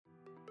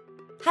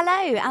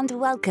Hello and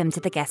welcome to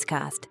the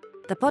Guestcast,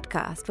 the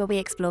podcast where we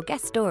explore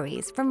guest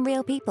stories from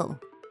real people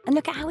and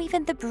look at how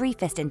even the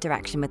briefest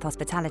interaction with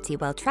hospitality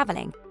while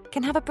travelling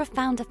can have a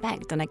profound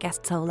effect on a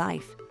guest's whole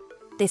life.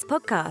 This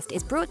podcast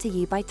is brought to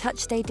you by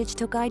Touchstay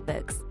Digital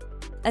Guidebooks.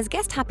 As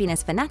guest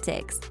happiness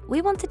fanatics,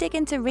 we want to dig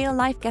into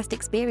real-life guest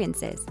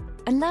experiences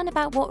and learn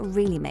about what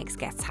really makes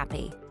guests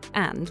happy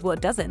and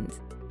what doesn't,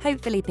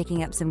 hopefully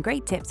picking up some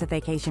great tips of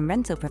vacation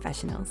rental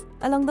professionals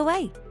along the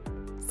way.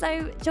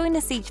 So join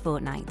us each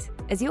fortnight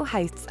as your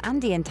hosts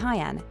Andy and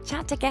Tyann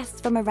chat to guests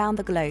from around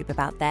the globe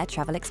about their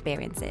travel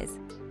experiences.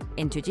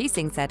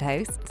 Introducing said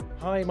hosts.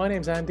 Hi, my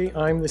name's Andy.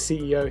 I'm the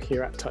CEO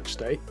here at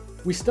Touchstay.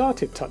 We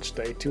started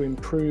Touchstay to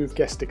improve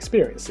guest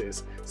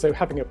experiences, so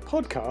having a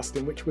podcast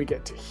in which we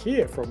get to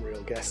hear from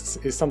real guests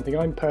is something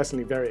I'm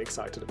personally very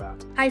excited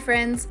about. Hi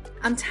friends,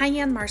 I'm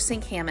Tyann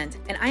Marsink Hammond,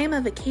 and I am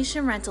a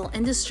vacation rental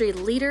industry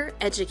leader,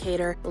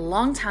 educator,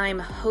 longtime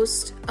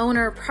host,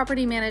 owner,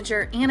 property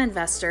manager, and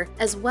investor,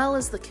 as well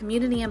as the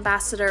community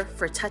ambassador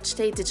for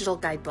Touchstay Digital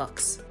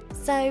Guidebooks.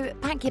 So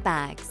pack your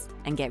bags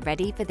and get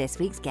ready for this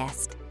week's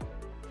guest.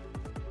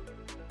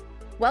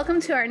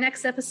 Welcome to our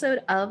next episode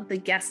of the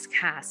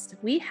Guestcast.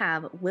 We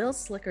have Will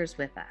Slickers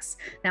with us.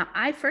 Now,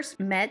 I first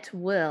met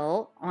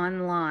Will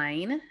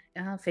online,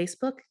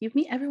 Facebook. You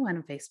meet everyone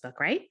on Facebook,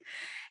 right?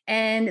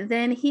 And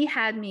then he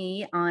had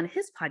me on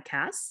his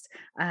podcast,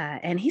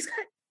 and he's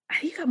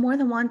got more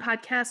than one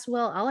podcast,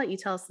 Will. I'll let you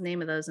tell us the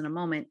name of those in a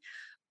moment.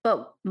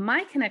 But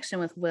my connection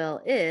with Will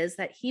is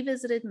that he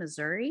visited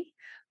Missouri,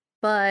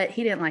 but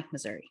he didn't like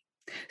Missouri.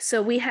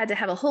 So we had to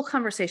have a whole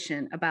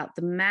conversation about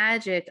the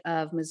magic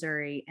of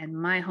Missouri and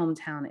my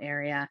hometown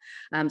area.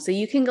 So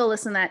you can go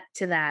listen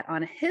to that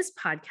on his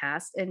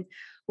podcast. And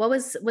what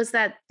was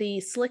that, the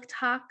Slick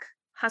Talk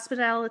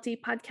Hospitality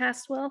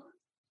Podcast, Will?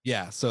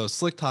 Yeah, so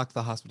Slick Talk,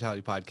 the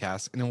hospitality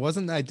podcast. And it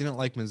wasn't that I didn't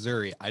like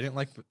Missouri. I didn't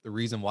like the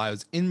reason why I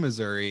was in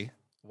Missouri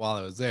while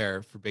I was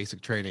there for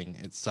basic training.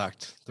 It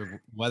sucked. The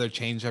weather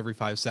changed every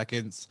 5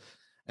 seconds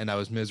and I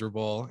was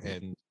miserable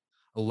and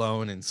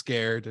alone and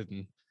scared.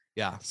 And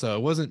yeah, so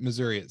it wasn't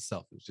Missouri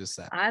itself. It was just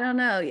that. I don't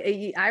know.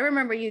 I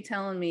remember you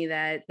telling me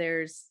that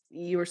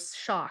you were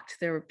shocked.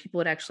 There were people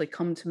would actually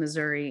come to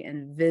Missouri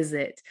and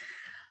visit.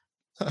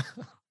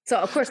 So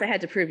of course I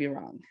had to prove you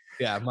wrong.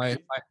 Yeah,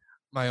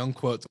 my own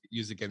quotes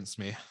used against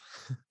me.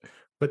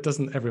 But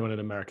doesn't everyone in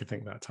America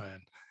think that, Tyann?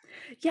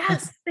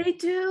 Yes, they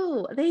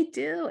do. They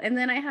do. And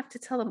then I have to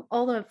tell them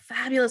all the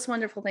fabulous,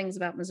 wonderful things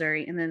about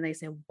Missouri. And then they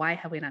say, why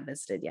have we not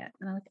visited yet?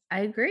 And I'm like,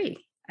 I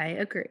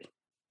agree.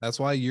 That's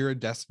why you're a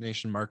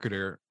destination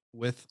marketer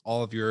with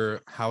all of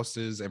your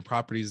houses and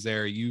properties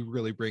there. You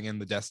really bring in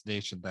the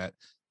destination that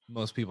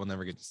most people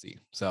never get to see.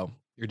 So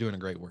you're doing a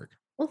great work.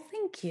 Well,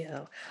 thank you.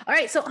 All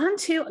right. So on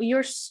to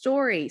your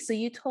story. So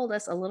you told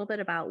us a little bit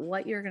about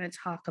what you're going to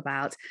talk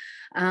about.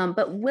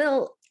 But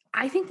Will,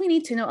 I think we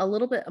need to know a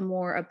little bit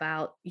more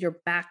about your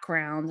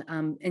background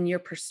and your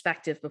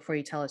perspective before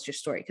you tell us your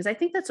story, because I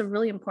think that's a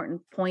really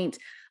important point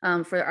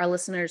for our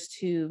listeners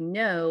to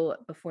know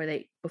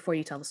before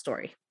you tell the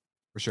story.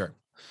 For sure.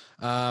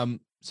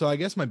 So I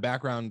guess my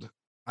background,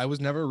 I was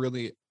never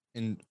really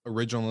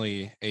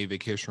originally a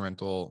vacation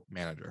rental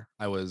manager.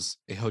 I was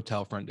a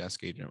hotel front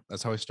desk agent.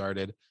 That's how I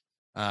started.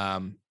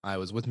 I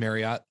was with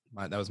Marriott.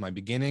 That was my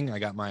beginning. I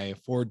got my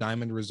 4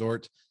 Diamond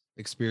Resort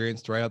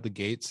experience right out the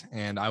gates.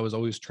 And I was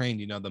always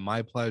trained, the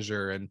My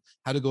Pleasure and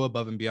how to go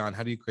above and beyond.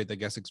 How do you create the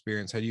guest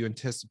experience? How do you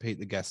anticipate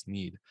the guest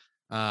need?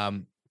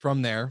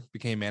 From there,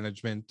 became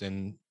management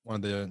and one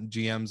of the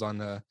GMs on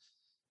the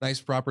nice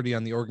property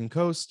on the Oregon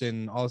coast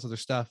and all this other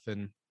stuff.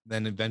 And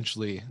then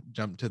eventually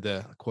jumped to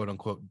the quote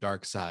unquote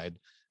dark side,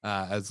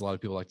 as a lot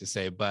of people like to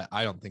say, but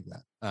I don't think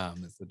that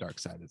it's the dark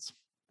side.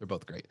 They're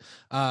both great.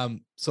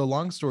 So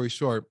long story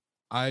short,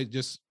 I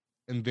just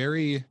am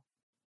very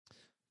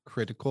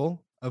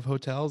critical of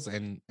hotels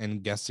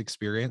and guest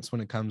experience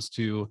when it comes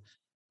to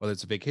whether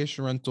it's a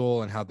vacation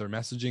rental and how they're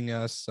messaging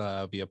us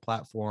via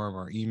platform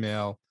or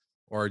email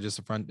or just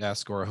a front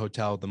desk or a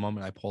hotel. The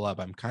moment I pull up,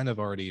 I'm kind of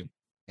already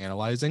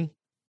analyzing,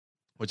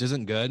 which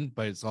isn't good,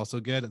 but it's also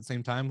good at the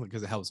same time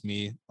because it helps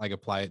me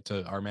apply it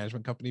to our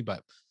management company.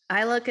 But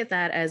I look at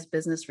that as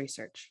business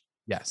research.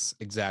 Yes,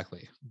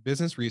 exactly.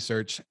 Business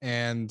research.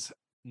 And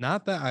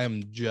not that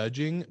I'm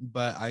judging,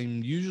 but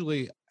I'm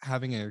usually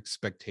having an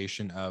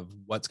expectation of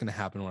what's going to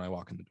happen when I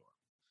walk in the door.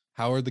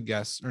 How are the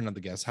guests, or not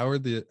the guests, how are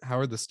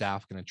the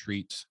staff going to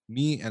treat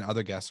me and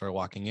other guests who are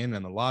walking in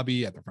the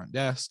lobby, at the front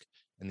desk,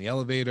 in the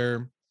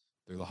elevator,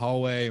 through the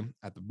hallway,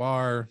 at the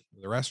bar,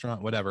 the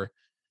restaurant, whatever.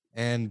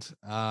 And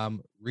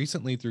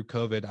recently through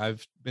COVID,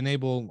 I've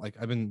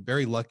been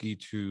very lucky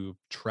to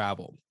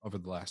travel over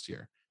the last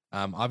year.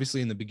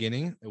 Obviously in the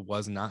beginning, it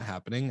was not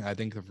happening. I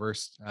think the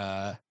first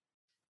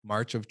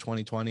March of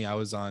 2020, I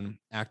was on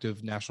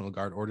active National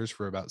Guard orders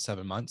for about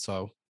 7 months.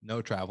 So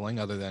no traveling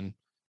other than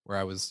where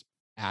I was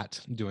at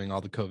doing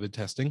all the COVID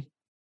testing.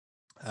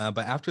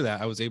 But after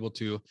that, I was able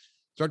to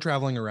start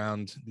traveling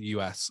around the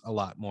US a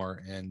lot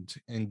more and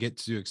get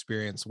to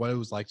experience what it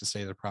was like to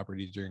stay at a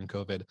property during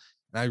COVID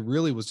And I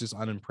really was just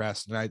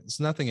unimpressed. And it's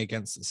nothing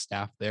against the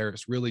staff there.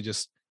 It's really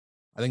just,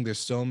 I think there's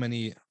so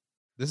many,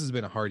 this has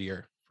been a hard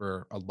year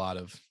for a lot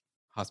of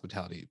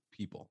hospitality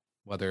people,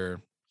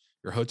 whether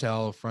your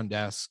hotel, front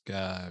desk,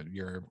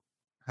 your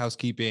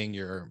housekeeping,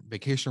 your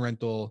vacation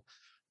rental,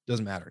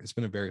 doesn't matter. It's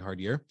been a very hard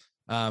year.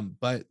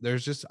 But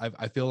there's just,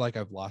 I feel like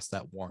I've lost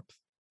that warmth.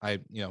 I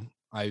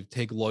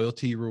take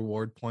loyalty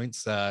reward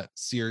points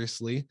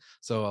seriously.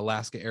 So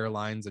Alaska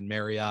Airlines and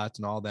Marriott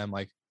and all them,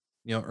 like,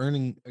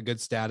 earning a good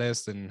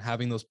status and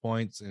having those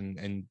points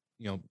and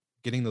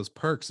getting those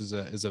perks is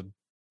a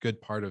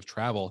good part of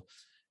travel.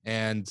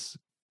 And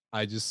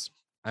I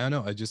don't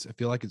know. I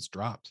feel like it's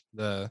dropped.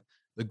 The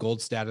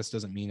gold status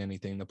doesn't mean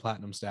anything. The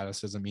platinum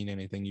status doesn't mean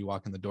anything. You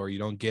walk in the door, you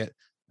don't get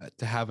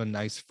to have a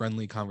nice,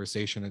 friendly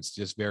conversation. It's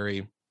just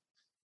very,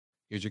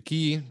 here's your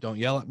key. Don't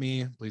yell at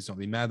me. Please don't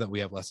be mad that we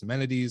have less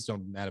amenities.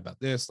 Don't be mad about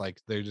this. Like,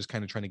 they're just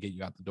kind of trying to get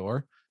you out the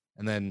door.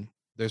 And then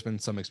there's been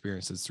some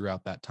experiences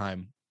throughout that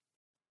time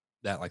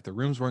that like the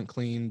rooms weren't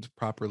cleaned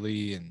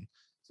properly. And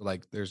so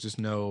like, there's just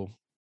no,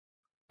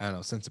 I don't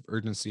know, sense of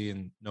urgency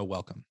and no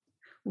welcome.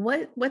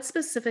 What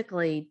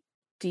specifically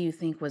do you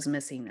think was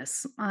missing? A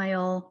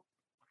smile,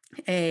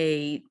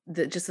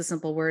 just the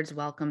simple words,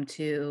 welcome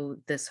to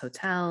this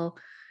hotel.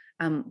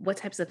 What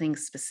types of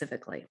things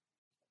specifically?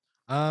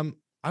 I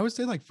would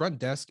say like front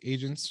desk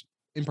agents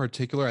in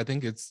particular. I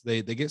think it's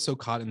they get so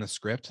caught in the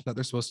script that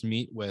they're supposed to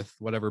meet with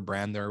whatever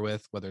brand they're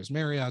with, whether it's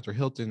Marriott or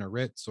Hilton or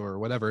Ritz or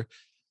whatever.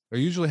 They're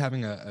usually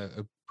having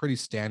a pretty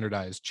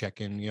standardized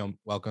check-in,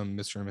 welcome,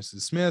 Mr. and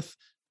Mrs. Smith.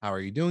 How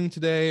are you doing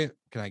today?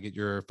 Can I get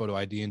your photo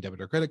ID and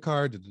debit or credit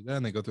card?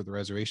 And they go through the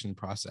reservation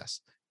process.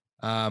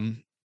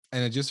 And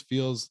it just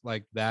feels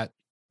like that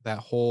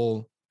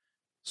whole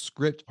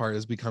script part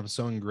has become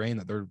so ingrained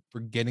that they're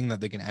forgetting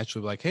that they can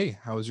actually be like, hey,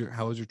 how was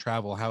your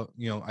travel? How,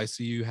 I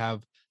see you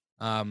have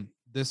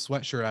this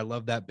sweatshirt. I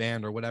love that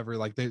band or whatever.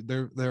 Like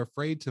they're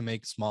afraid to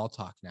make small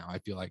talk now. I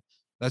feel like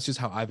that's just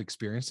how I've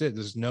experienced it.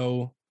 There's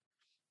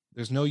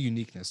no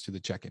uniqueness to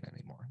the check-in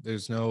anymore.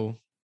 There's no,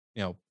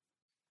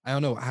 I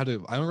don't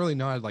really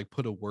know how to like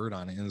put a word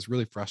on it. And it's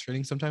really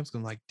frustrating sometimes because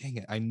I'm like, dang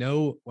it, I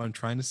know what I'm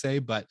trying to say.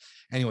 But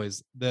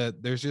anyways,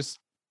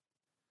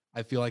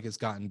 I feel like it's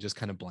gotten just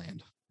kind of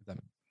bland.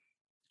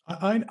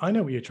 I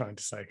know what you're trying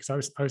to say,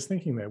 because I was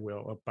thinking there,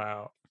 Will,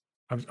 about,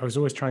 I was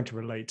always trying to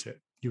relate it.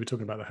 You were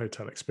talking about the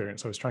hotel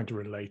experience. I was trying to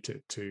relate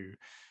it to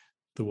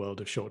the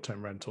world of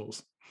short-term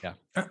rentals. Yeah.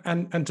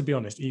 And to be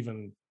honest,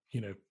 even,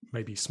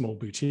 maybe small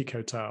boutique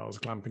hotels,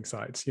 glamping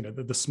sites,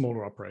 the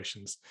smaller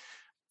operations.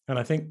 And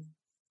I think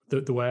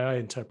the way I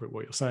interpret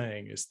what you're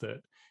saying is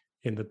that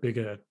in the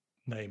bigger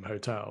name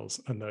hotels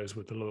and those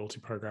with the loyalty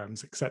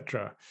programs,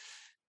 etc.,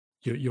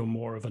 you're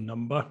more of a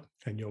number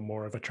and you're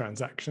more of a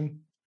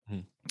transaction.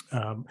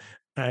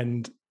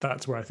 And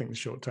that's where I think the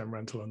short-term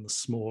rental and the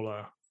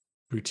smaller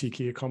boutique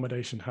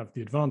accommodation have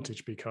the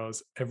advantage,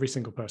 because every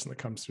single person that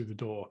comes through the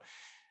door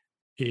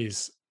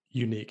is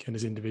unique and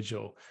is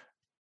individual,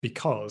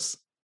 because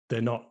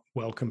they're not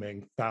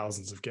welcoming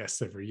thousands of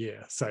guests every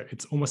year. So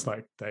it's almost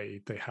like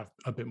they have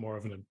a bit more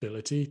of an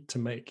ability to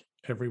make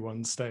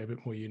everyone's stay a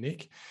bit more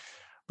unique.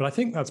 But I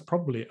think that's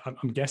probably,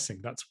 I'm guessing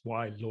that's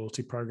why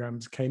loyalty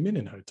programs came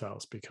in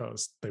hotels,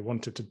 because they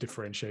wanted to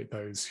differentiate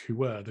those who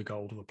were the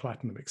gold or the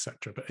platinum,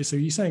 etc. But so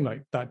you're saying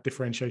like that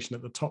differentiation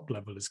at the top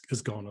level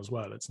is gone as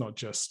well. It's not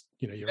just,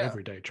 your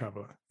everyday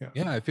traveler.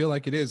 Yeah, I feel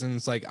like it is. And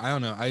it's like, I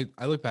don't know.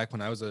 I look back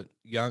when I was a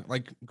young,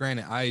 like,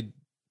 granted,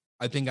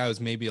 I think I was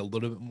maybe a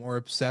little bit more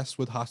obsessed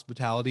with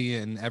hospitality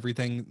and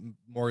everything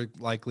more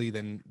likely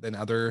than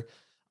other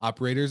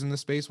operators in the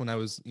space when I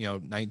was,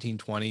 19,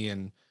 20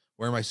 and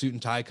wearing my suit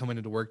and tie, coming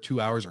into work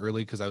 2 hours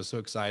early because I was so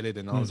excited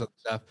and all this other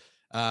stuff.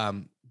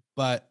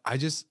 But I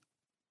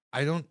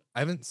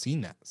haven't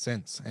seen that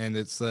since. And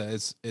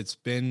it's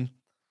been,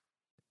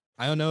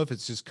 I don't know if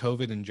it's just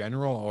COVID in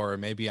general, or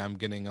maybe I'm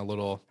getting a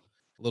little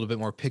bit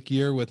more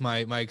pickier with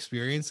my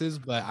experiences,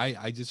 but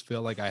I just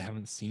feel like I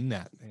haven't seen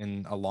that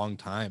in a long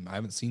time. I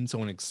haven't seen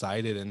someone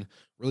excited and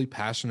really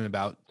passionate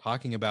about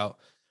talking about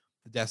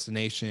the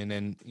destination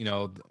and,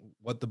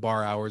 what the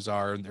bar hours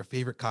are and their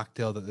favorite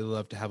cocktail that they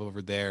love to have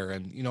over there.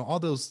 And, all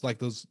those, like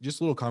those just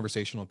little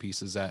conversational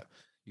pieces that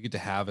you get to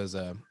have as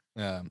a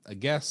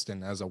guest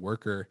and as a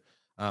worker.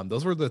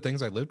 Those were the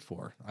things I lived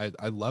for.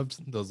 I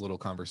loved those little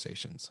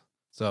conversations.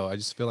 So I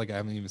just feel like I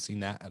haven't even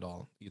seen that at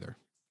all either.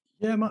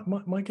 Yeah,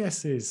 my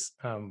guess is,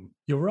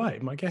 you're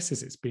right. My guess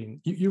is it's been,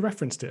 you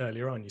referenced it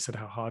earlier on. You said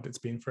how hard it's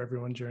been for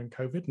everyone during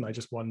COVID. And I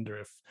just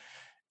wonder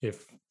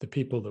if the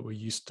people that were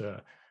used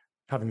to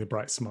having the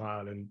bright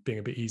smile and being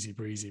a bit easy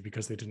breezy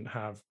because they didn't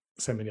have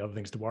so many other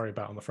things to worry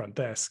about on the front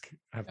desk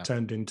have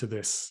turned into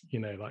this,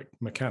 like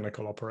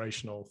mechanical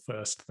operational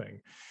first thing.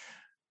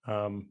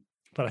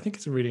 But I think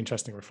it's a really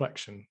interesting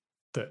reflection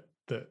that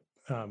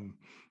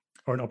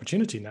or an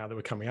opportunity now that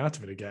we're coming out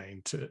of it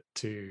again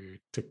to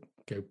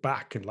go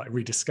back and like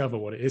rediscover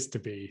what it is to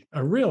be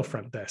a real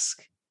front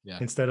desk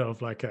instead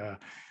of like a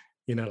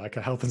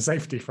health and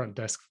safety front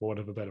desk, for want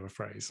of a better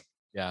phrase.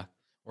 Yeah.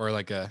 Or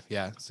like a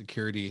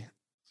security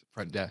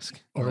front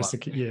desk. Or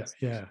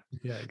yeah,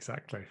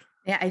 exactly.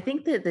 Yeah, I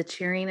think that the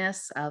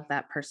cheeriness of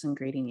that person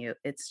greeting you,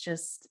 it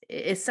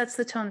sets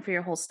the tone for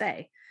your whole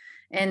stay.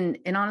 And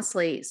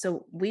honestly,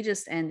 so we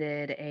just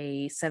ended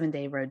a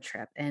 7-day road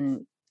trip,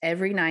 and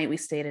every night we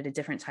stayed at a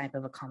different type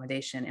of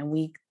accommodation, and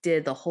we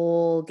did the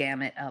whole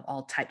gamut of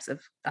all types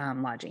of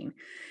lodging.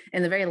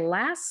 And the very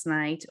last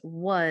night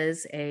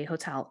was a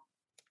hotel.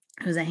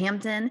 It was a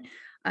Hampton,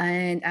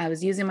 and I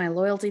was using my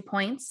loyalty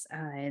points,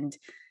 and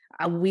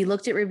we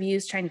looked at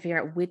reviews trying to figure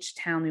out which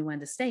town we wanted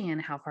to stay in,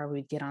 how far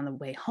we'd get on the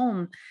way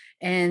home.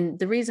 And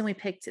the reason we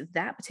picked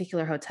that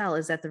particular hotel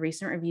is that the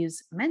recent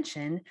reviews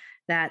mentioned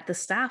that the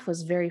staff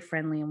was very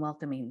friendly and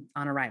welcoming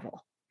on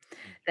arrival.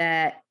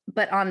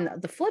 But on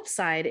the flip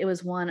side, it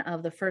was one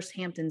of the first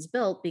Hamptons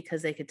built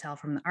because they could tell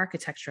from the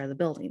architecture of the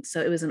building.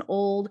 So it was an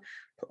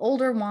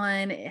older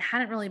one. It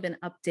hadn't really been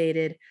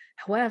updated.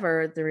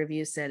 However, the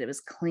review said it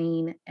was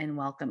clean and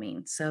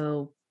welcoming.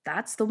 So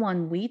that's the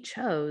one we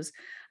chose.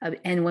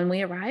 And when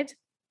we arrived,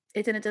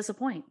 it didn't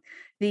disappoint.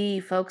 The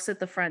folks at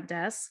the front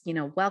desk,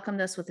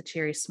 welcomed us with a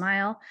cheery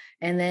smile.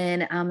 And then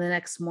the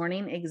next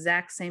morning,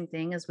 exact same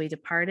thing as we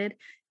departed.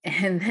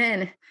 And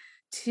then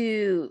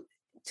to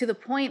the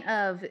point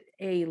of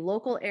a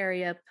local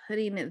area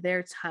putting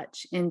their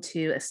touch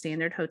into a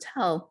standard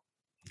hotel,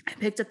 I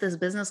picked up this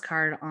business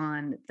card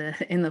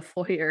in the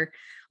foyer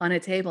on a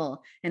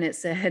table, and it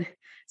said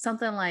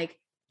something like,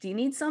 "Do you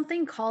need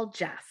something? Call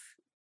Jeff."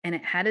 And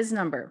it had his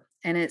number,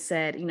 and it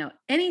said,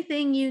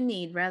 anything you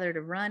need, rather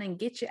to run and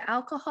get you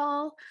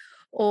alcohol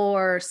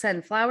or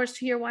send flowers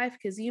to your wife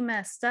because you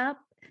messed up,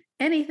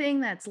 anything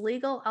that's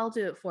legal, I'll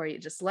do it for you.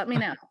 Just let me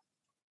know.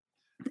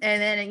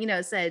 And then,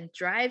 it said,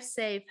 "Drive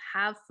safe,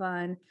 have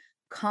fun,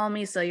 call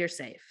me so you're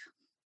safe."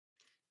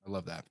 I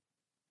love that.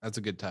 That's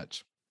a good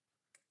touch.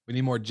 We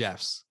need more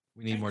Jeffs.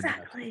 We need more Jeffs.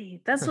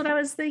 Exactly. That's what I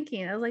was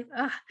thinking. I was like,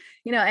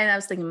 and I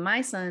was thinking my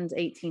son's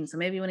 18, so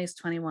maybe when he's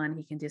 21,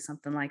 he can do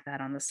something like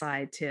that on the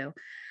side too.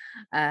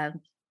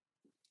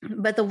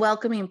 But the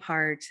welcoming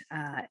part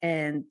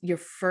and your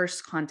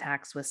first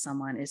contacts with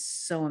someone is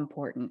so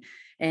important.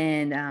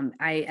 And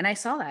I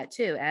saw that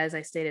too, as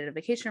I stayed at a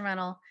vacation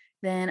rental,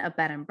 then a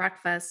bed and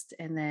breakfast,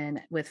 and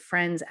then with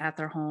friends at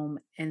their home,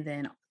 and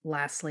then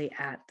lastly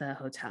at the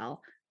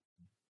hotel.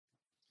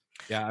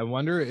 Yeah, I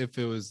wonder if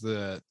it was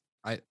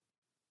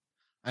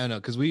I don't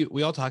know, because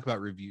we all talk about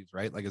reviews,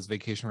 right? Like as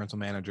vacation rental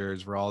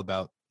managers, we're all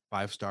about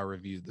 5-star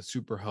reviews, the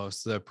super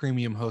host, the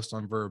premium host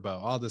on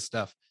Vrbo, all this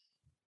stuff.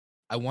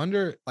 I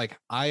wonder, like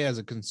I as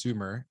a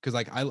consumer, because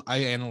like I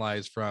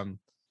analyze from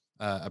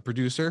a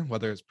producer,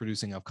 whether it's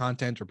producing of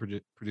content or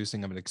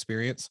producing of an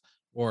experience,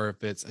 or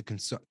if it's a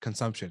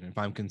consumption. If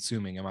I'm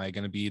consuming, am I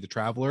going to be the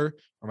traveler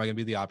or am I going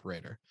to be the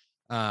operator?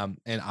 And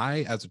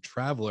I, as a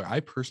traveler, I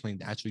personally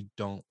actually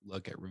don't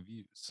look at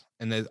reviews.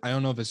 And I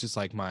don't know if it's just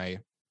like my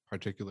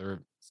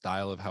particular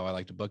style of how I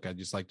like to book. I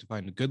just like to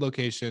find a good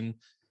location,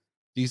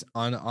 these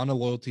on a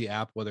loyalty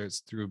app, whether it's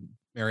through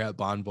Marriott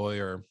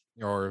Bonvoy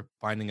or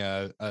finding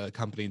a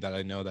company that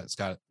I know that's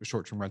got a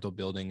short-term rental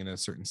building in a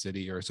certain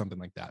city or something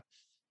like that.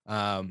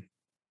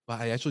 But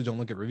I actually don't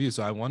look at reviews.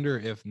 So I wonder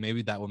if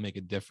maybe that will make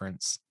a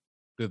difference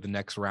through the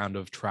next round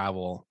of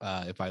travel.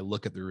 If I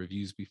look at the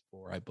reviews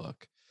before I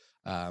book,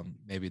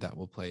 maybe that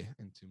will play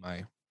into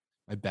my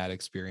bad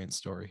experience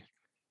story.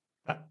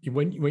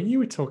 When you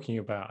were talking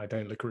about I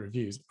don't look at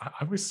reviews,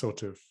 I was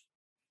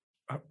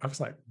I was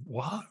like,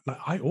 what? Like,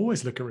 I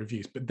always look at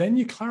reviews. But then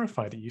you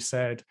clarified it. You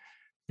said,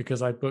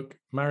 because I book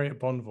Marriott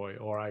Bonvoy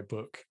or I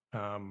book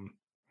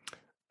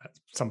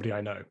somebody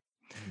I know.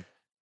 Mm-hmm.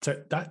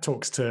 So that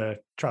talks to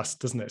trust,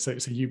 doesn't it? So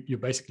you're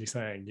basically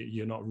saying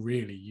you're not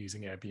really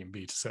using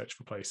Airbnb to search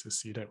for places.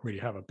 So you don't really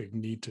have a big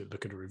need to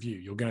look at a review.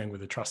 You're going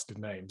with a trusted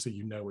name, so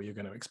you know what you're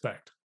going to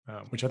expect,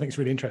 which I think is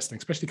really interesting,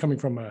 especially coming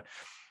from a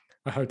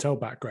hotel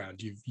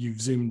background.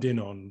 You've zoomed in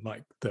on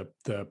like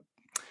the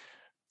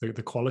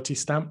quality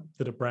stamp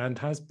that a brand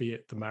has, be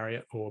it the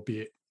Marriott or be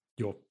it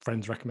your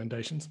friend's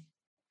recommendations.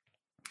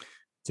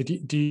 So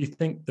do you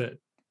think that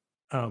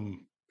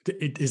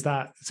is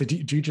that, so do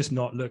you just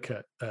not look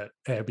at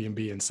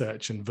Airbnb and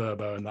search and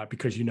Vrbo and that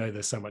because you know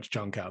there's so much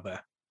junk out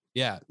there?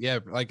 Yeah.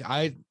 Like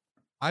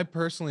I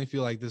personally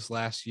feel like this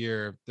last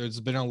year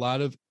there's been a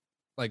lot of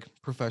like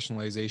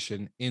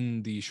professionalization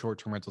in the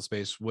short-term rental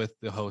space with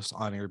the hosts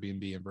on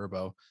Airbnb and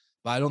Vrbo,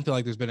 but I don't feel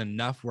like there's been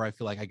enough where I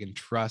feel like I can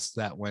trust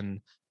that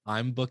when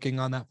I'm booking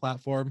on that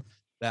platform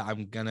that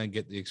I'm gonna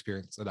get the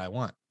experience that I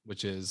want,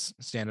 which is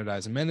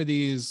standardized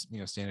amenities,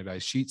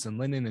 standardized sheets and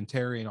linen and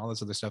terry and all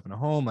this other stuff in a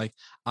home. Like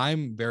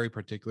I'm very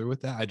particular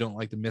with that. I don't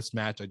like the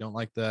mismatch. I don't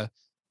like the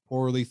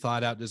poorly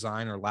thought out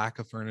design or lack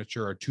of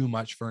furniture or too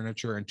much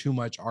furniture and too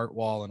much art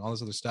wall and all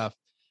this other stuff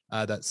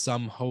that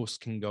some hosts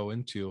can go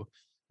into.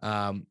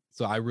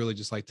 So I really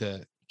just like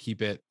to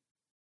keep it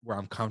where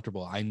I'm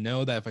comfortable. I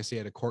know that if I stay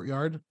at a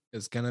Courtyard,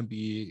 it's going to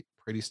be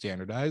pretty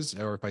standardized,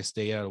 or if I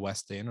stay at a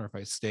Westin, or if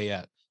I stay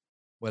at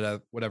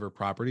whatever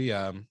property.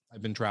 I've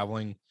been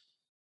traveling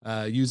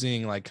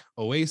using like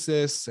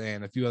Oasis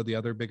and a few of the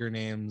other bigger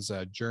names,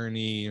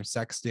 Journey,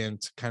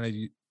 Sextant, kind of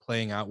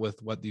playing out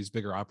with what these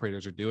bigger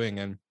operators are doing.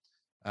 And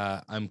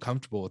I'm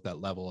comfortable with that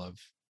level of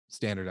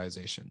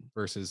standardization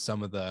versus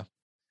some of the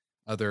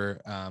other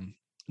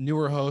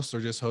newer hosts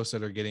or just hosts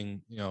that are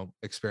getting,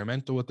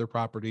 experimental with their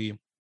property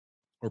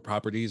or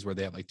properties where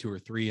they have like 2 or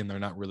 3 and they're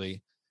not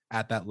really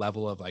at that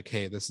level of like,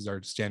 hey, this is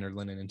our standard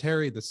linen and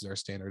terry, this is our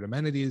standard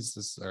amenities,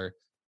 this is our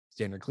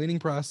standard cleaning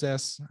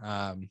process.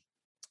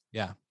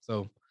 Yeah,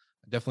 so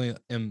I definitely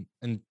am.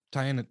 And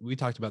Tyann, we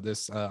talked about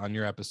this on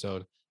your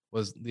episode,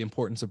 was the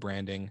importance of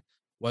branding.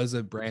 What does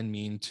a brand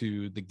mean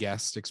to the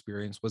guest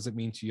experience? What does it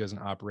mean to you as an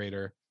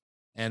operator?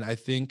 And I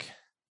think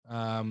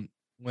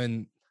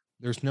when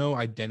there's no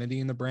identity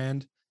in the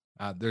brand,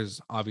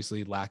 there's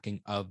obviously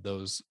lacking of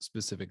those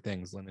specific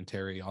things, linen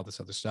terry, all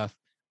this other stuff.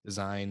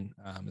 Design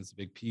is a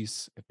big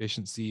piece,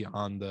 efficiency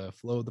on the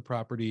flow of the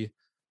property.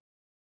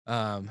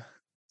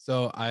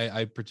 So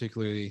I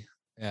particularly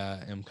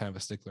am kind of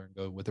a stickler and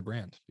go with a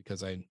brand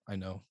because I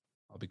know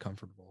I'll be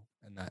comfortable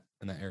in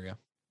that area.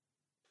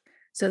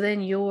 So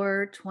then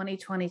your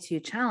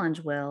 2022 challenge,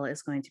 Will,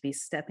 is going to be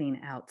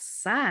stepping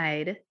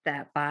outside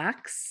that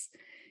box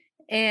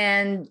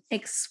and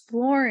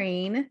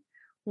exploring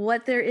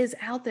what there is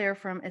out there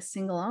from a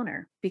single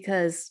owner,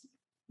 because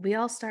we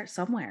all start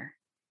somewhere.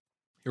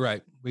 You're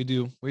right. We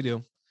do.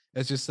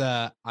 It's just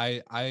I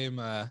am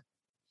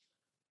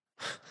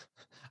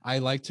I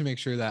like to make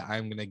sure that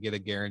I'm going to get a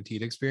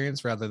guaranteed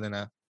experience rather than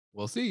a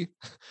we'll see.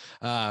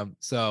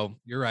 So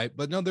you're right.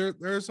 But no, there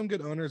are some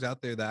good owners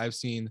out there that I've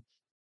seen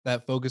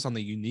that focus on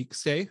the unique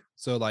stay.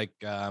 So like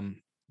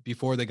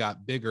before they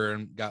got bigger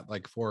and got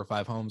like 4 or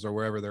 5 homes or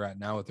wherever they're at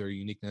now with their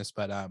uniqueness.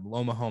 But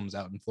Loma Homes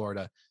out in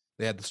Florida,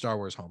 they had the Star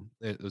Wars home.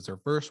 It was their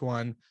first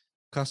one,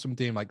 custom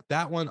theme. Like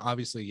that one,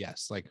 obviously,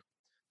 yes. Like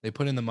they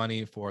put in the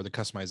money for the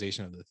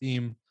customization of the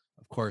theme.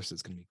 Of course,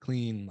 it's going to be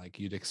clean. Like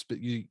you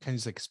kind of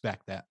just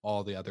expect that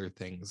all the other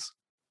things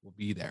will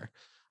be there.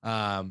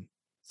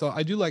 So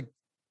I do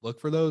look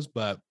for those,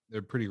 but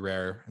they're pretty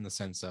rare in the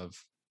sense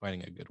of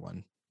finding a good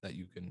one that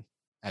you can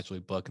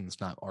actually book and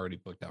it's not already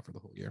booked out for the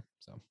whole year.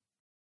 So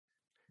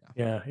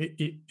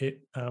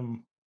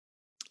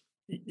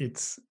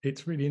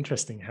it's really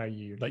interesting how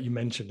you, like you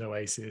mentioned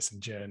Oasis and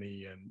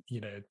Journey and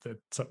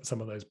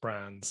some of those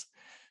brands.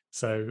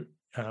 So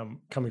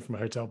coming from a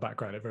hotel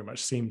background, it very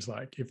much seems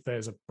like if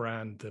there's a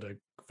brand that a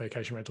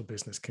vacation rental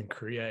business can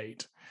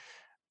create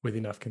with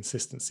enough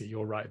consistency,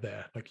 you're right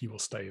there, like you will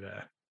stay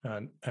there.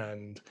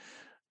 And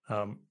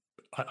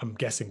I'm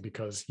guessing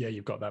because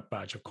you've got that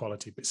badge of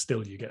quality, but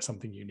still you get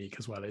something unique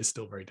as well. It's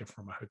still very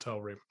different from a hotel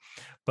room.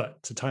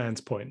 But to Tyann's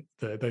point,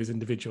 those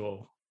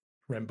individual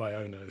rent by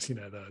owners,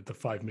 the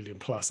 5 million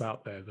plus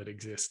out there that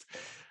exist,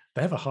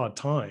 they have a hard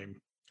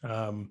time.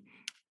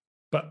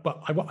 But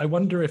I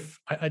wonder if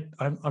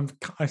I'm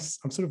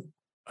sort of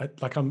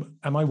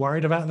am I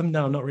worried about them?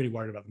 No, I'm not really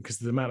worried about them because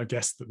the amount of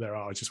guests that there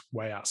are just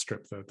way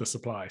outstrip the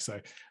supply. So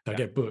they'll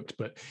get booked.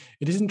 But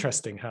it is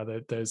interesting how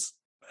there's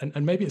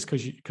and maybe it's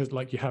because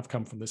like you have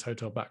come from this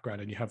hotel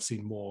background and you have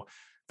seen more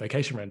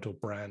vacation rental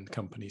brand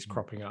companies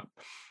cropping up.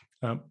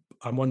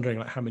 I'm wondering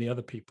like how many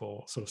other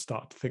people sort of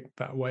start to think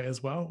that way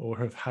as well, or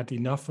have had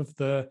enough of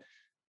the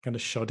kind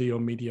of shoddy or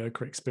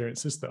mediocre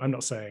experiences. That I'm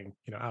not saying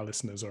our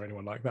listeners or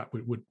anyone like that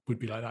would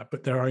be like that,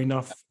 but there are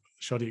enough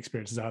shoddy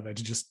experiences out there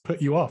to just put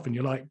you off, and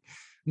you're like,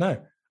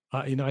 no,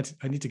 I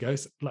need to go.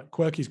 Like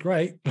Quirky's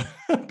great,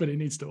 but it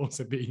needs to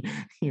also be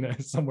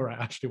somewhere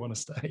I actually want to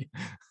stay.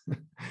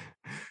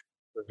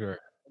 For sure.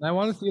 And I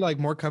want to see like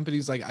more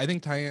companies. Like I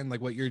think Tyann,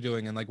 like what you're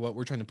doing and like what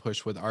we're trying to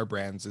push with our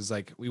brands is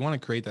like we want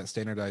to create that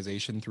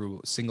standardization through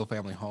single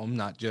family home,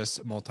 not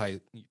just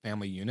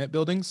multi-family unit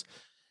buildings.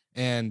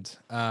 And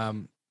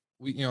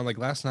we like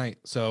last night,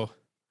 so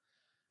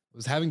I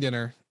was having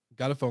dinner,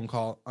 got a phone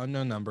call,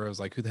 unknown number. I was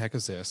like, who the heck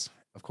is this?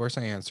 Of course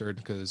I answered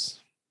because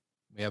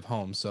we have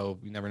homes, so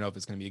we never know if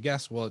it's going to be a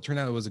guest. Well, it turned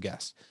out it was a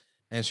guest,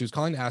 and she was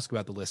calling to ask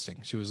about the listing.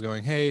 She was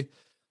going, hey,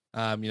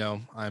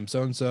 I'm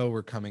so-and-so,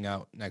 we're coming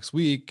out next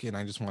week, and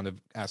I just wanted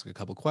to ask a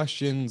couple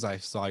questions. I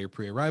saw your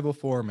pre-arrival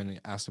form and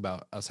asked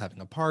about us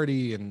having a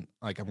party, and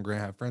like I'm going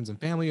to have friends and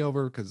family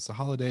over because it's a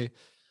holiday.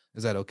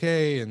 Is that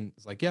okay? And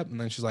it's like, yep.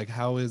 And then she's like,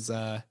 how is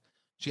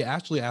she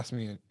actually asked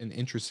me an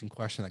interesting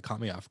question that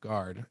caught me off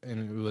guard,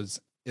 and it was,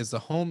 is the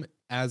home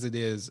as it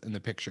is in the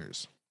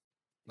pictures?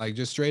 Like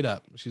just straight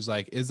up, she's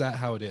like, is that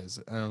how it is?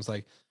 And I was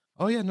like,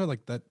 oh yeah, no,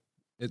 like that,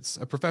 it's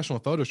a professional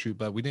photo shoot,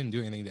 but we didn't do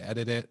anything to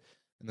edit it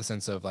in the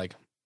sense of like,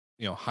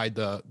 hide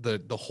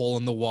the hole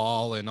in the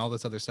wall and all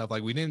this other stuff.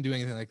 Like we didn't do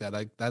anything like that.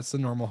 Like that's the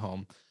normal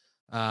home.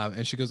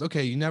 And she goes,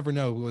 okay, you never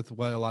know with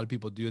what a lot of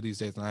people do these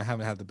days, and I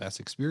haven't had the best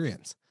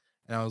experience.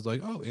 And I was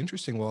like, oh,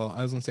 interesting. Well,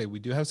 I was gonna say we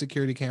do have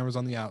security cameras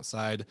on the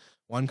outside.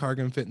 One car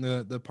can fit in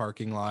the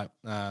parking lot.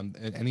 And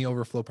any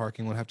overflow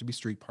parking would have to be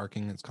street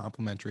parking. It's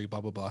complimentary,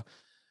 blah, blah, blah.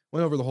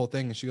 Went over the whole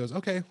thing and she goes,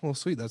 okay, well,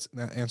 sweet. That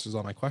answers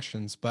all my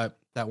questions. But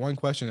that one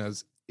question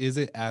is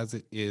it as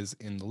it is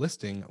in the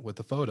listing with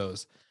the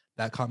photos?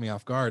 That caught me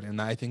off guard.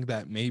 And I think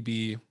that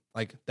maybe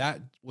like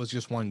that was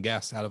just one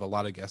guest out of a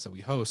lot of guests that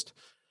we host.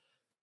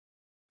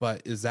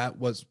 but is that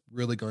what's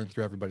really going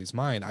through everybody's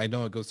mind? I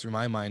know it goes through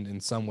my mind in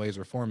some ways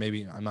or form.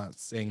 Maybe I'm not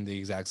saying the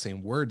exact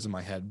same words in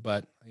my head,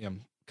 but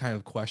I'm kind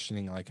of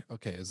questioning, like,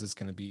 okay, is this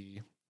going to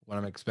be what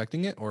I'm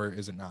expecting it, or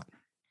is it not?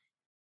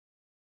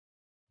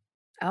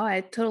 Oh,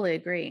 I totally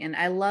agree. And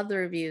I love the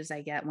reviews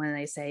I get when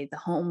they say the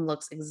home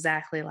looks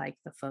exactly like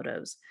the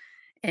photos.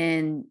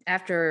 And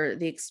after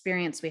the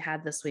experience we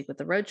had this week with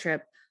the road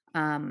trip,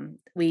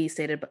 we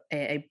stayed at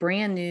a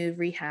brand new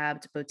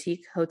rehabbed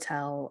boutique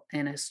hotel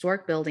in a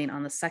historic building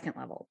on the second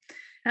level.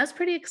 And I was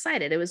pretty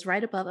excited. It was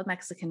right above a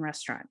Mexican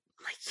restaurant.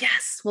 I'm like,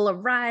 yes, we'll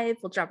arrive,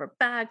 we'll drop our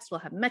bags, we'll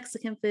have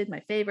Mexican food,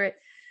 my favorite.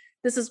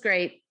 This is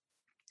great.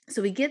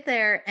 So we get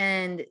there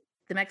and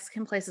the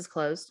Mexican place is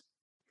closed.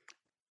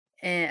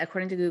 And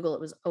according to Google,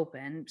 it was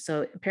open.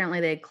 So apparently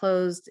they had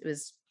closed. It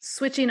was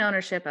switching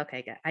ownership.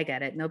 Okay, I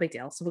get it. No big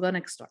deal. So we'll go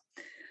next door.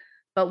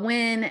 But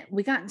when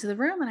we got into the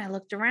room and I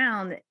looked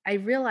around, I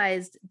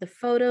realized the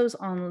photos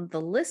on the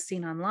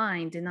listing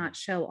online did not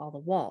show all the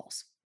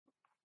walls.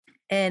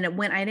 And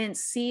when I didn't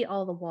see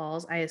all the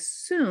walls, I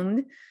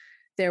assumed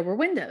there were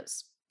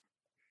windows.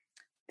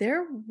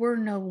 There were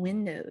no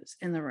windows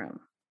in the room.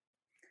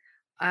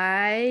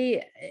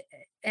 I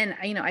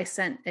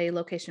sent a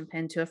location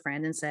pin to a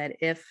friend and said,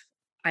 if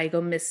I go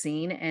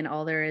missing and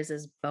all there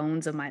is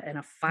bones of and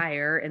a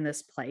fire in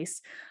this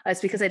place,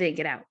 it's because I didn't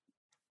get out.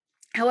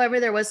 However,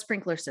 there was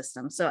sprinkler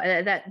system, so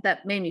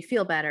that made me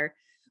feel better.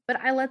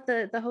 But I let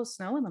the host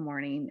know in the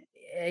morning.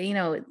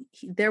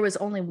 There was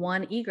only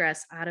one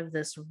egress out of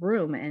this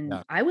room, and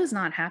Yeah. I was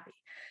not happy.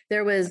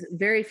 There was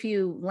very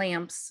few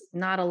lamps,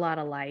 not a lot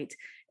of light.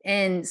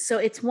 And so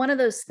it's one of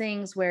those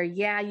things where,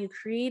 yeah, you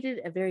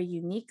created a very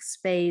unique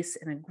space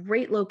in a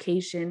great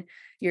location.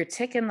 You're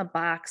ticking the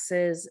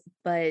boxes,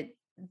 but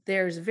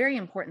there's very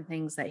important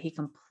things that he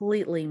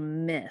completely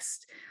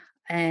missed.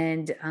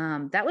 And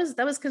that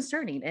was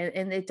concerning.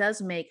 And it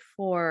does make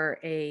for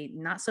a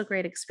not so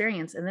great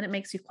experience. And then it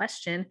makes you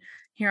question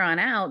here on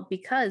out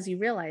because you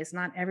realize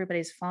not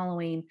everybody's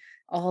following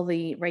all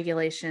the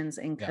regulations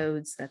and Yeah.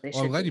 codes that they Well,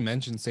 I'm should glad be. you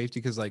mentioned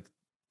safety because, like,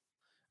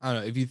 I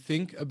don't know, if you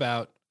think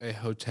about a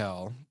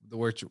hotel,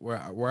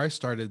 where I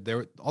started, there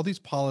were all these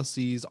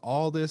policies,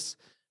 all this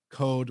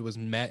code was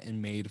met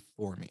and made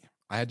for me.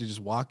 I had to just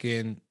walk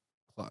in,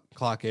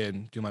 clock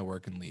in, do my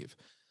work, and leave.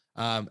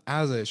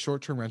 As a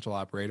short-term rental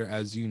operator,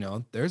 as you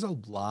know, there's a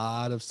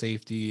lot of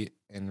safety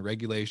and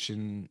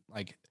regulation,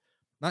 like,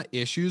 not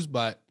issues,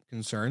 but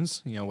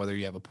concerns. Whether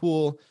you have a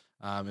pool,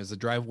 is the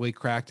driveway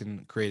cracked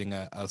and creating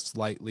a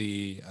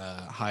slightly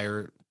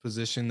higher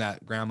position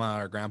that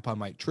grandma or grandpa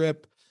might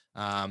trip?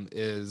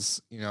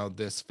 Is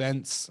this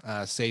fence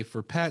safe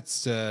for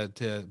pets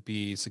to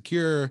be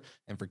secure,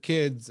 and for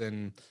kids,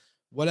 and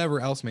whatever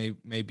else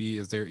may be?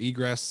 Is there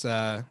egress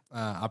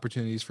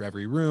opportunities for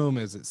every room?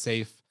 Is it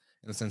safe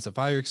in the sense of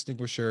fire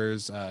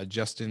extinguishers?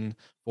 Justin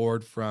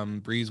Ford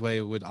from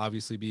Breezeway would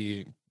obviously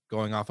be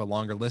going off a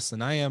longer list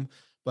than I am,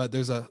 but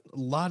there's a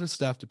lot of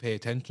stuff to pay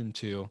attention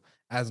to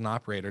as an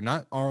operator.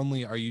 Not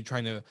only are you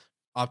trying to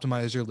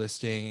optimize your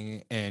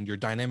listing and your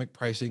dynamic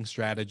pricing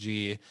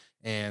strategy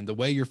and the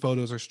way your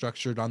photos are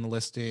structured on the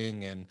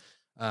listing,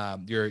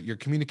 and your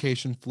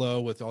communication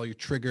flow with all your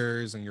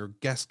triggers and your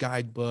guest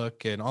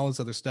guidebook and all this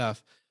other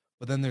stuff.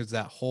 But then there's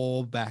that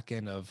whole back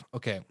end of,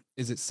 okay,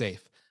 is it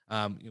safe?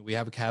 We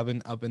have a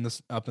cabin up in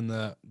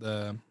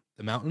the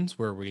mountains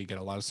where we get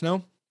a lot of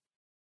snow,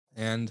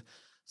 and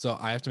so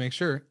I have to make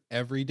sure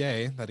every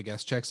day that a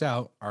guest checks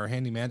out, our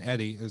handyman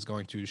Eddie is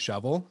going to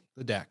shovel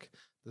the deck,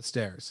 the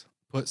stairs,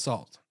 put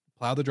salt,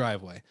 plow the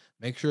driveway,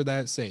 make sure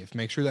that it's safe,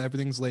 make sure that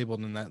everything's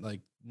labeled and that, like,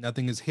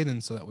 nothing is hidden,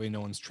 so that way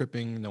no one's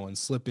tripping, no one's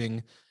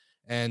slipping.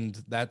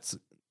 And that's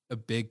a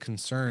big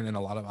concern. And a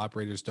lot of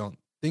operators don't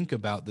think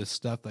about this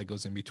stuff that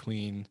goes in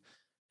between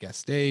guest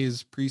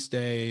stays,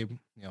 pre-stay,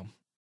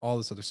 all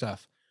this other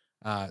stuff.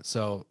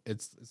 So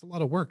it's a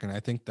lot of work. And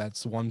I think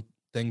that's one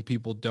thing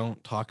people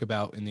don't talk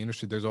about in the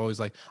industry. There's always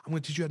like, I'm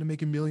going to teach you how to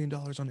make $1 million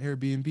on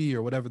Airbnb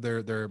or whatever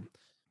their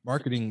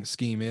marketing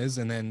scheme is.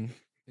 And then,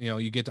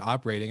 you get to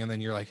operating and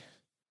then you're like,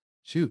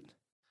 shoot,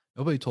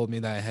 nobody told me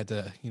that I had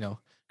to,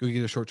 go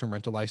get a short-term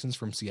rental license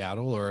from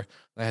Seattle, or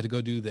I had to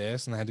go do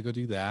this and I had to go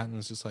do that. And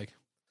it's just like,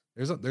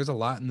 there's a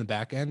lot in the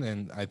back end.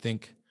 And I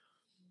think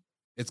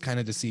it's kind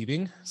of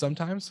deceiving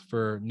sometimes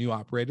for new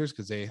operators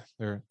because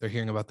they're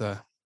hearing about the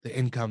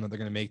income that they're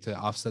going to make to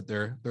offset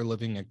their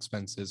living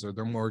expenses or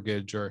their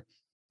mortgage or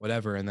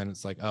whatever. And then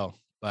it's like, oh,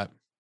 but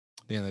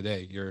at the end of the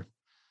day, you're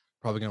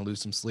probably going to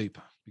lose some sleep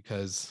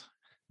because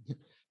if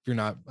you're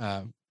not,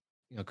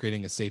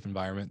 creating a safe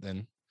environment,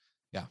 then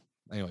yeah.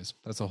 Anyways,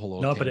 that's a whole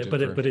little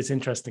tangent. But it's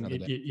interesting.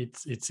 another day.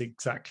 It's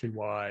exactly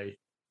why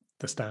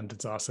the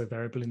standards are so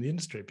variable in the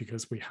industry,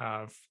 because we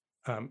have,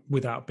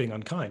 without being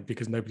unkind,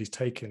 because nobody's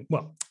taken,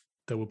 well,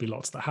 there will be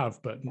lots that have,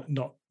 but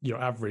not your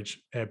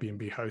average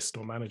Airbnb host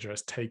or manager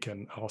has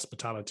taken a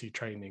hospitality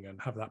training and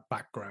have that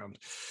background,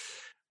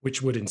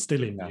 which would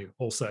instill in you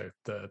also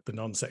the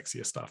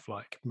non-sexier stuff,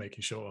 like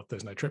making sure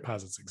there's no trip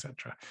hazards,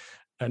 etc.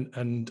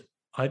 And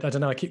I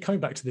don't know. I keep coming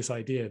back to this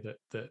idea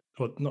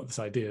or not this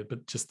idea,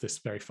 but just this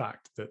very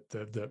fact that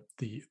the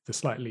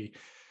slightly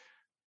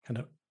kind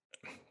of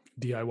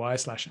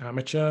DIY /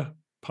 amateur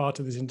part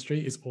of this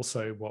industry is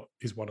also what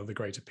is one of the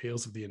great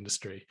appeals of the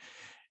industry.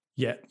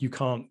 Yet you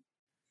can't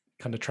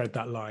kind of tread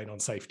that line on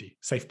safety.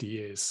 Safety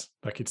is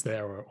like it's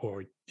there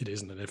or it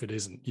isn't, and if it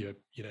isn't,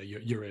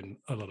 you're in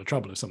a lot of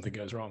trouble if something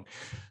goes wrong.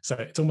 So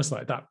it's almost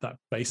like that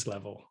base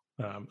level.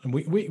 And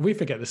we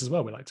forget this as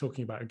well. We're like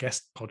talking about a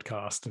guest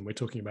podcast, and we're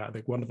talking about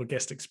the wonderful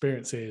guest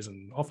experiences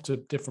and off to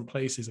different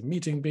places and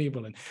meeting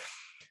people,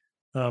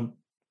 and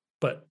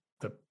but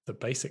the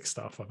basic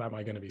stuff of am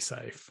I going to be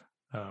safe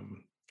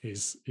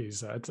is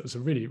it's a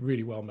really,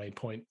 really well made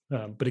point,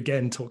 but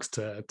again talks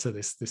to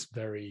this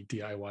very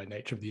DIY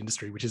nature of the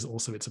industry, which is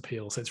also its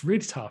appeal. So it's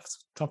really tough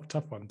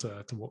one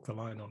to walk the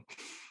line on.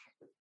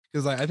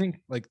 Because I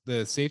think like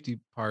the safety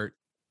part,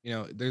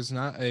 there's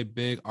not a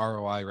big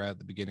ROI right at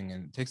the beginning,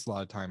 and it takes a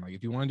lot of time. Like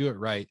if you want to do it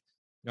right,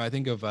 I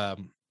think of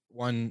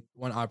one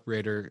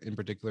operator in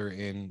particular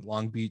in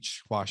Long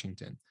Beach,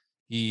 Washington.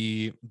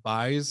 He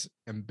buys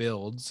and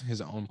builds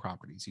his own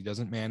properties. He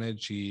doesn't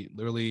manage. He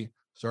literally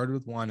started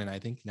with one, and I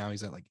think now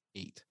he's at like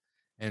 8,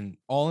 and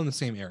all in the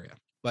same area.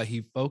 But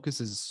he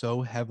focuses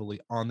so heavily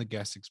on the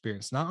guest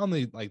experience, not on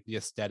the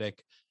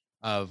aesthetic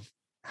of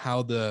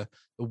how the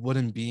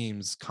wooden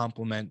beams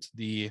complement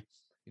the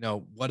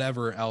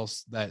whatever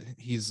else that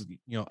he's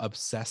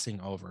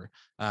obsessing over,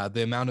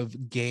 the amount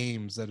of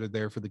games that are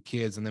there for the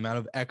kids, and the amount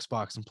of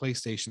Xbox and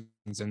PlayStations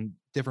and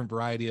different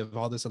variety of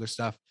all this other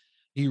stuff.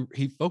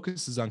 He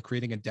focuses on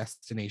creating a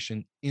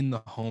destination in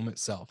the home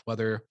itself,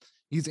 whether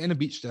he's in a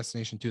beach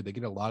destination too. They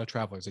get a lot of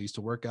travelers. I used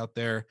to work out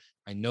there.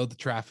 I know the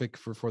traffic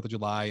for 4th of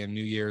July and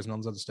New Year's and all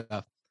this other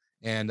stuff.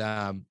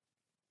 And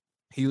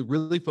he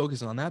really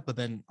focused on that. But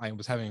then I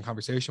was having a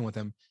conversation with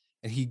him,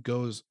 and he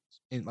goes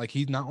in, like,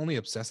 he not only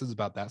obsesses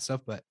about that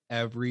stuff, but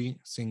every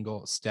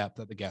single step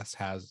that the guest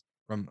has,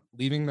 from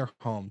leaving their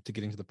home to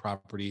getting to the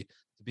property,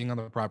 to being on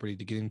the property,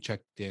 to getting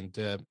checked in,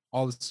 to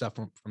all this stuff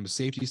from a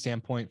safety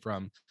standpoint,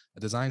 from a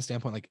design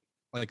standpoint,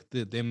 like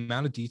the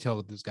amount of detail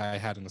that this guy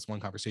had in this one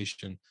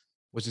conversation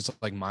was just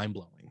like mind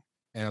blowing.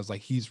 And I was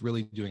like, he's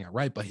really doing it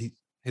right. But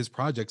his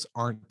projects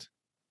aren't,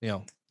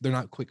 they're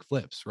not quick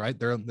flips, right?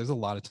 There's a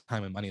lot of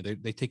time and money.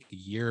 They take a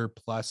year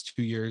plus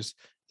 2 years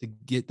to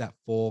get that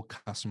full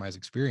customized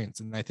experience.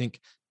 And I think,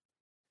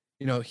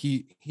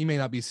 he may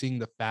not be seeing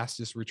the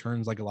fastest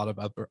returns like a lot of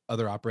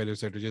other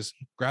operators that are just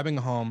grabbing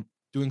a home,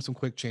 doing some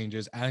quick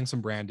changes, adding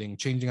some branding,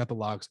 changing out the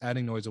locks,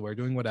 adding noise aware,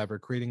 doing whatever,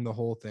 creating the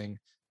whole thing,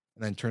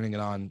 and then turning it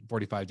on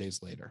 45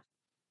 days later.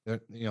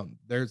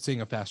 They're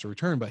seeing a faster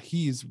return, but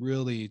he's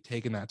really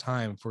taken that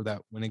time for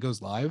that. When it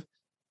goes live,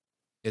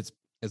 it's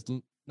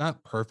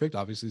not perfect.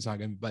 Obviously it's not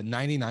going to be, but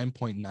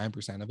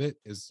 99.9% of it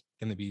is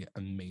going to be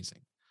amazing.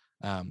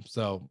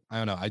 So I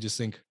don't know. I just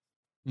think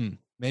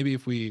maybe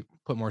if we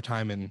put more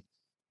time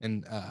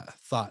and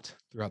thought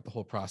throughout the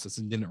whole process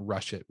and didn't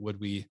rush it, would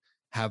we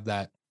have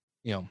that,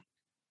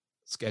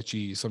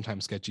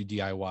 sometimes sketchy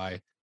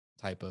DIY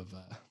type of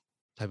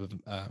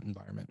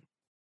environment.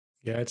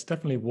 Yeah, it's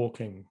definitely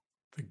walking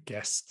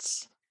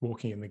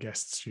in the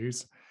guest's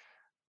shoes.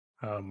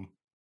 And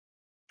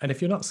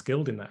if you're not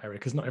skilled in that area,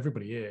 because not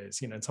everybody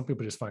is, and some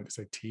people just find it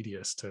so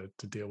tedious to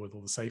deal with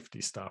all the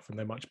safety stuff, and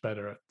they're much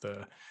better at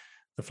the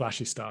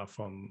flashy stuff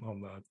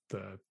on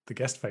the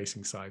guest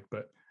facing side.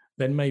 But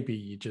then maybe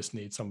you just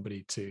need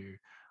somebody to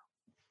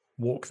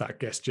walk that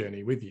guest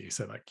journey with you.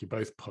 So like you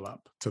both pull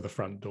up to the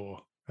front door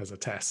as a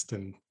test,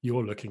 and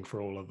you're looking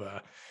for all of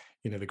the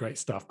the great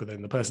stuff, but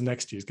then the person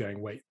next to you is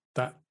going, wait,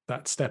 that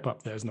step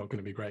up there is not going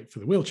to be great for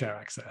the wheelchair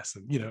access.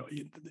 And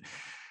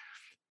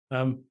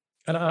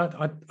and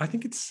I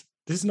think this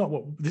is not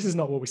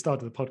what we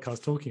started the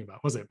podcast talking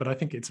about, was it? But I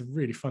think it's a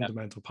really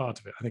fundamental part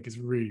of it. I think it's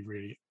a really,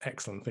 really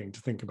excellent thing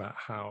to think about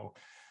how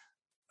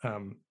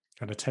an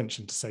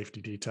attention to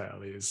safety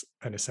detail is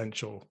an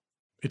essential.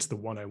 It's the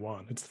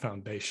 101. It's the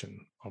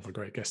foundation of a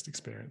great guest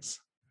experience.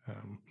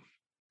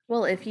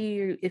 Well, if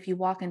you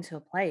walk into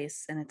a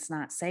place and it's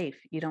not safe,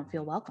 you don't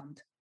feel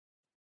welcomed.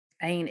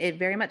 I mean, it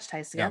very much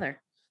ties together. Yeah.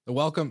 The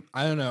welcome,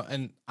 I don't know.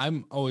 And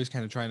I'm always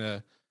kind of trying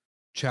to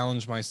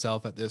challenge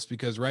myself at this,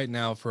 because right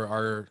now for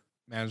our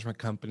management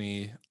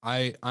company,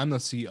 I'm the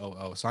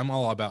COO. So I'm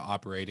all about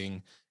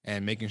operating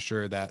and making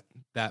sure that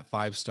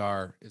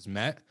 5-star is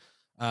met.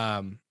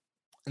 And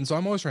so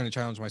I'm always trying to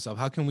challenge myself.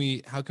 How can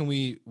we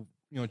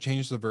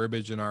change the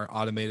verbiage in our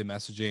automated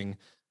messaging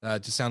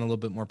to sound a little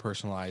bit more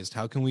personalized?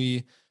 How can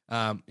we,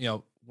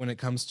 when it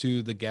comes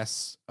to the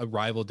guest's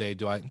arrival day,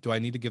 do I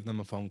need to give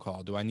them a phone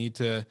call? Do I need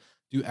to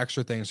do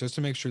extra things just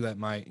to make sure that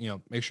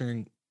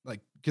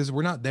because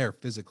we're not there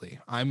physically.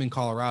 I'm in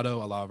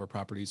Colorado. A lot of our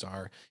properties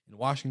are in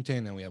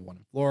Washington, and we have one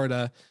in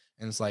Florida.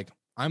 And it's like,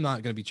 I'm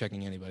not going to be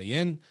checking anybody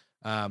in.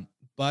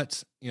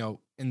 But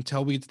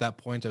until we get to that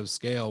point of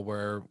scale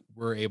where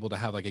we're able to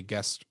have like a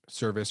guest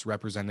service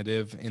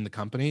representative in the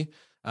company,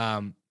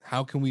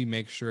 how can we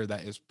make sure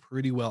that is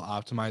pretty well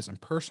optimized and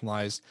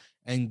personalized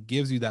and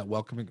gives you that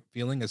welcoming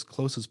feeling as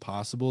close as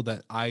possible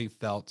that I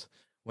felt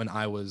when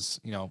I was,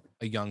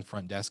 a young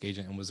front desk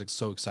agent and was like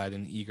so excited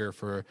and eager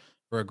for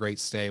a great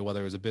stay,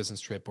 whether it was a business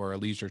trip or a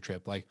leisure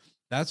trip. Like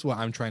that's what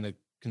I'm trying to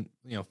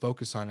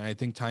focus on. And I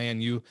think,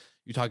 Tyann, you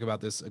talk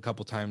about this a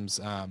couple times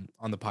on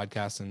the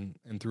podcast and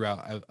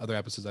throughout other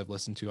episodes I've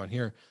listened to on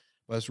here,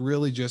 but it's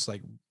really just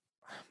like,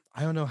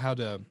 I don't know how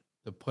to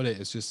put it.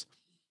 It's just,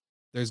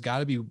 there's got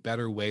to be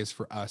better ways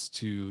for us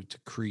to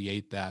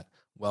create that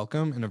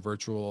welcome in a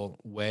virtual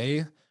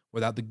way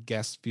without the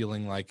guest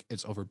feeling like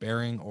it's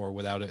overbearing, or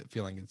without it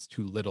feeling it's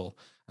too little,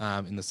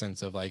 in the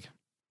sense of like,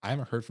 I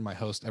haven't heard from my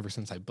host ever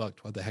since I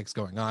booked. What the heck's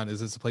going on? Is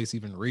this place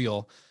even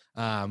real?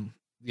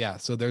 Yeah.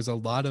 So there's a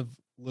lot of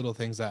little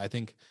things that I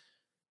think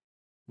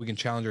we can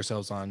challenge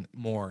ourselves on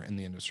more in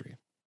the industry.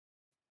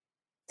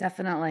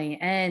 Definitely.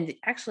 And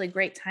actually,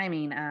 great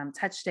timing.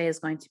 TouchStay is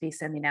going to be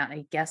sending out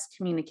a guest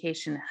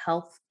communication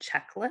health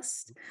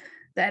checklist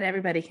that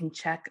everybody can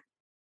check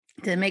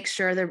to make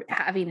sure they're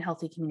having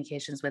healthy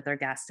communications with their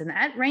guests. And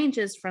that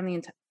ranges from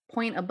the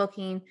point of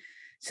booking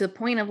to the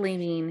point of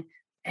leaving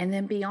and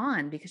then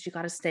beyond, because you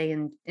got to stay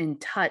in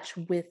touch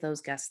with those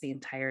guests the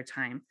entire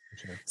time.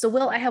 Sure. So,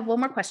 Will, I have one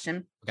more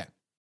question.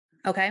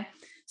 Okay.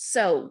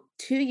 So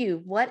to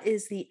you, what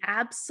is the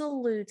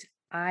absolute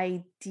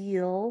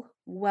ideal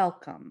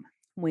welcome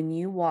when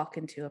you walk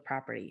into a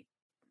property?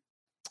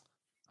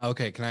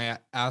 Okay. Can I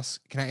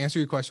answer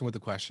your question with a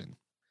question?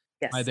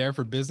 Yes. Am I there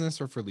for business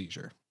or for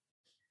leisure?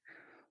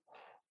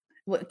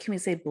 What can we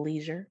say?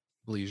 Bleisure.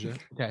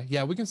 Okay.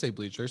 Yeah, we can say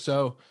bleisure.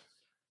 So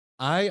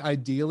I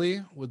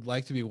ideally would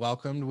like to be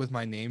welcomed with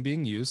my name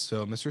being used.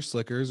 So Mr.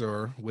 Slickers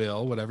or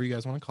Will, whatever you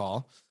guys want to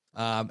call,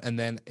 and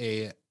then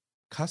a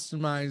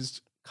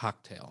customized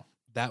cocktail.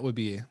 That would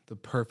be the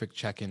perfect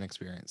check-in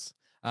experience.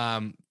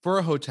 For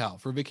a hotel,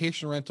 for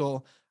vacation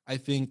rental, I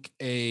think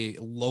a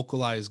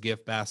localized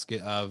gift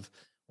basket of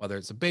whether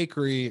it's a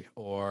bakery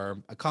or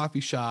a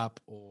coffee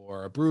shop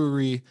or a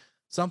brewery,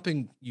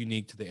 something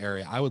unique to the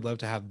area. I would love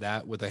to have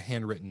that with a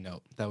handwritten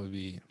note. That would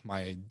be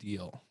my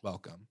ideal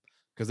welcome,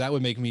 because that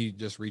would make me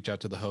just reach out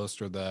to the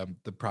host or the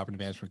property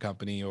management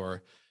company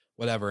or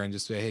whatever and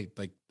just say, hey,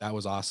 like, that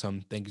was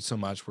awesome. Thank you so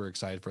much. We're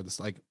excited for this.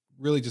 Like,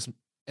 really just,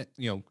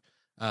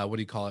 what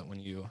do you call it when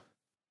you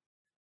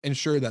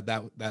ensure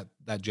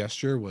that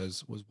gesture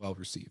was well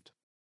received?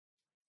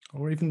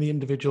 Or even the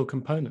individual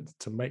components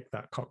to make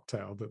that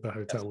cocktail that the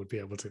hotel would be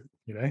able to,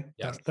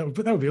 Yes. that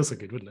would be also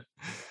good, wouldn't it?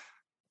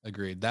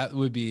 Agreed. That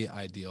would be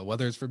ideal,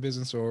 whether it's for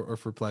business or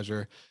for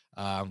pleasure.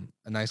 A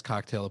nice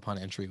cocktail upon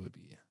entry would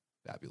be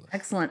fabulous.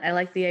 Excellent. I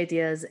like the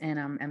ideas, and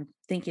I'm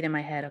thinking in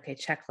my head, okay,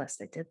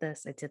 checklist. I did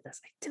this. I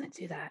didn't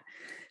do that.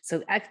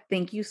 So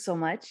thank you so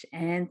much.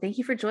 And thank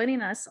you for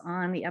joining us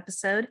on the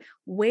episode.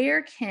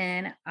 Where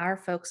can our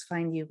folks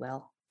find you,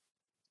 Will?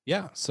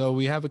 Yeah. So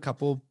we have a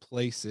couple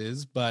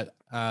places, but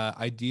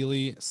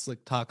ideally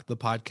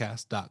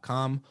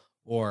slicktalkthepodcast.com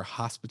or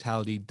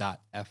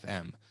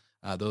hospitality.fm.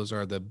 Those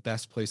are the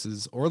best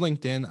places, or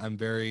LinkedIn. I'm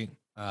very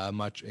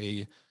much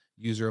a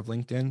user of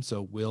LinkedIn.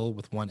 So Will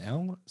with one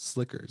L,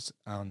 Slickers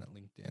on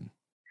LinkedIn.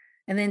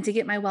 And then to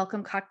get my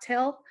welcome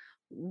cocktail,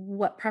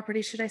 what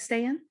property should I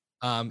stay in?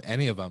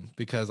 Any of them,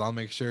 because I'll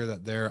make sure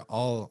that they're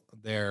all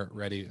there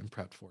ready and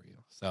prepped for you.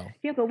 So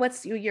yeah, but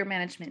what's your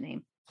management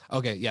name?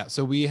 Okay. Yeah.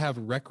 So we have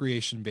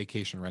Recreation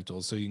Vacation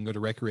Rentals. So you can go to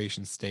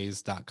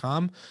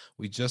recreationstays.com.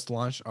 We just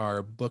launched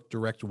our Book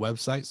Direct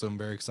website. So I'm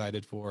very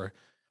excited for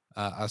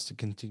us to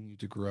continue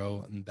to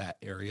grow in that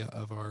area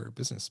of our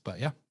business.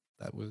 But yeah,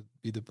 that would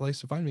be the place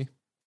to find me.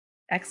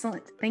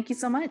 Excellent. Thank you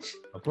so much.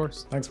 Of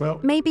course. Thanks, Will.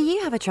 Maybe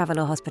you have a travel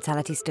or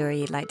hospitality story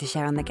you'd like to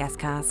share on the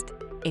Guestcast.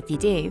 If you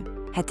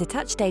do, head to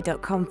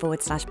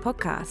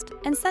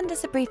touchstay.com/podcast and send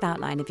us a brief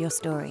outline of your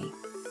story.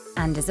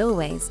 And as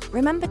always,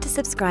 remember to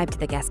subscribe to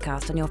the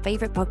Guestcast on your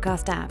favorite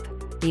podcast app,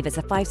 leave us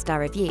a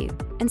 5-star review,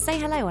 and say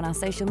hello on our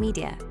social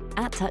media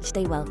at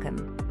TouchStay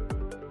Welcome.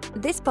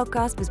 This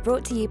podcast was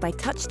brought to you by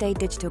TouchStay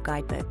Digital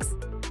Guidebooks.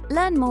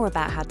 Learn more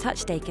about how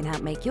TouchStay can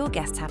help make your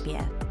guests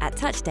happier at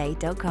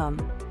touchstay.com.